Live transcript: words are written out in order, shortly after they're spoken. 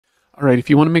All right,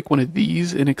 if you want to make one of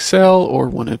these in Excel or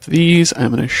one of these, I'm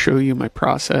going to show you my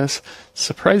process.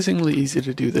 Surprisingly easy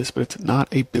to do this, but it's not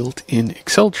a built-in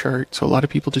Excel chart, so a lot of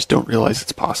people just don't realize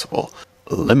it's possible.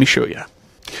 Let me show you.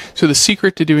 So the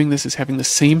secret to doing this is having the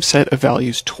same set of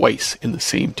values twice in the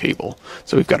same table.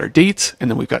 So we've got our dates,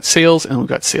 and then we've got sales, and we've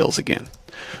got sales again.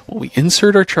 When we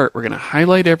insert our chart, we're going to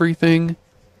highlight everything,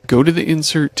 go to the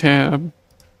Insert tab,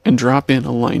 and drop in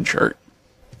a line chart.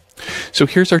 So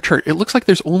here's our chart. It looks like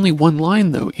there's only one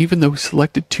line though, even though we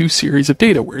selected two series of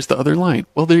data. Where's the other line?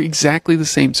 Well, they're exactly the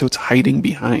same, so it's hiding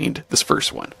behind this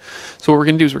first one. So what we're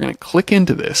going to do is we're going to click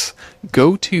into this,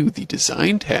 go to the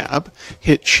Design tab,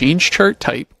 hit Change Chart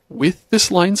Type with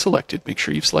this line selected. Make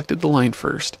sure you've selected the line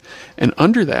first. And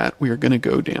under that, we are going to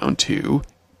go down to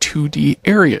 2D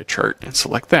Area Chart and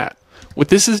select that. What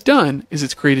this has done is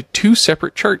it's created two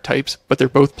separate chart types, but they're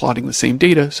both plotting the same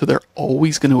data, so they're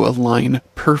always going to align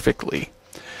perfectly.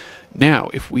 Now,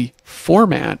 if we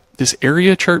format this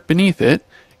area chart beneath it,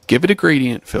 give it a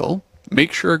gradient fill,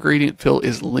 make sure our gradient fill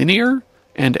is linear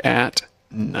and at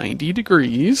 90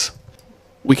 degrees,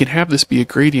 we can have this be a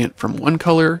gradient from one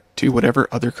color to whatever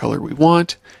other color we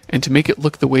want. And to make it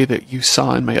look the way that you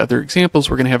saw in my other examples,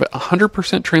 we're going to have it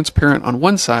 100% transparent on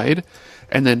one side,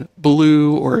 and then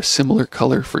blue or a similar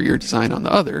color for your design on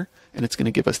the other, and it's going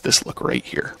to give us this look right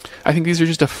here. I think these are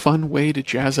just a fun way to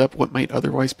jazz up what might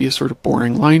otherwise be a sort of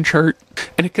boring line chart,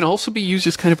 and it can also be used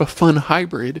as kind of a fun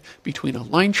hybrid between a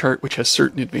line chart, which has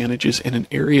certain advantages, and an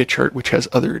area chart, which has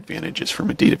other advantages from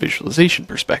a data visualization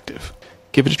perspective.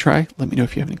 Give it a try. Let me know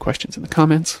if you have any questions in the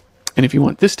comments. And if you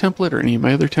want this template or any of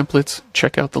my other templates,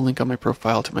 check out the link on my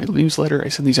profile to my newsletter. I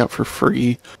send these out for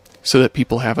free so that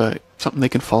people have something they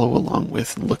can follow along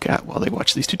with and look at while they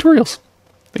watch these tutorials.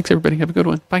 Thanks everybody. Have a good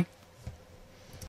one. Bye.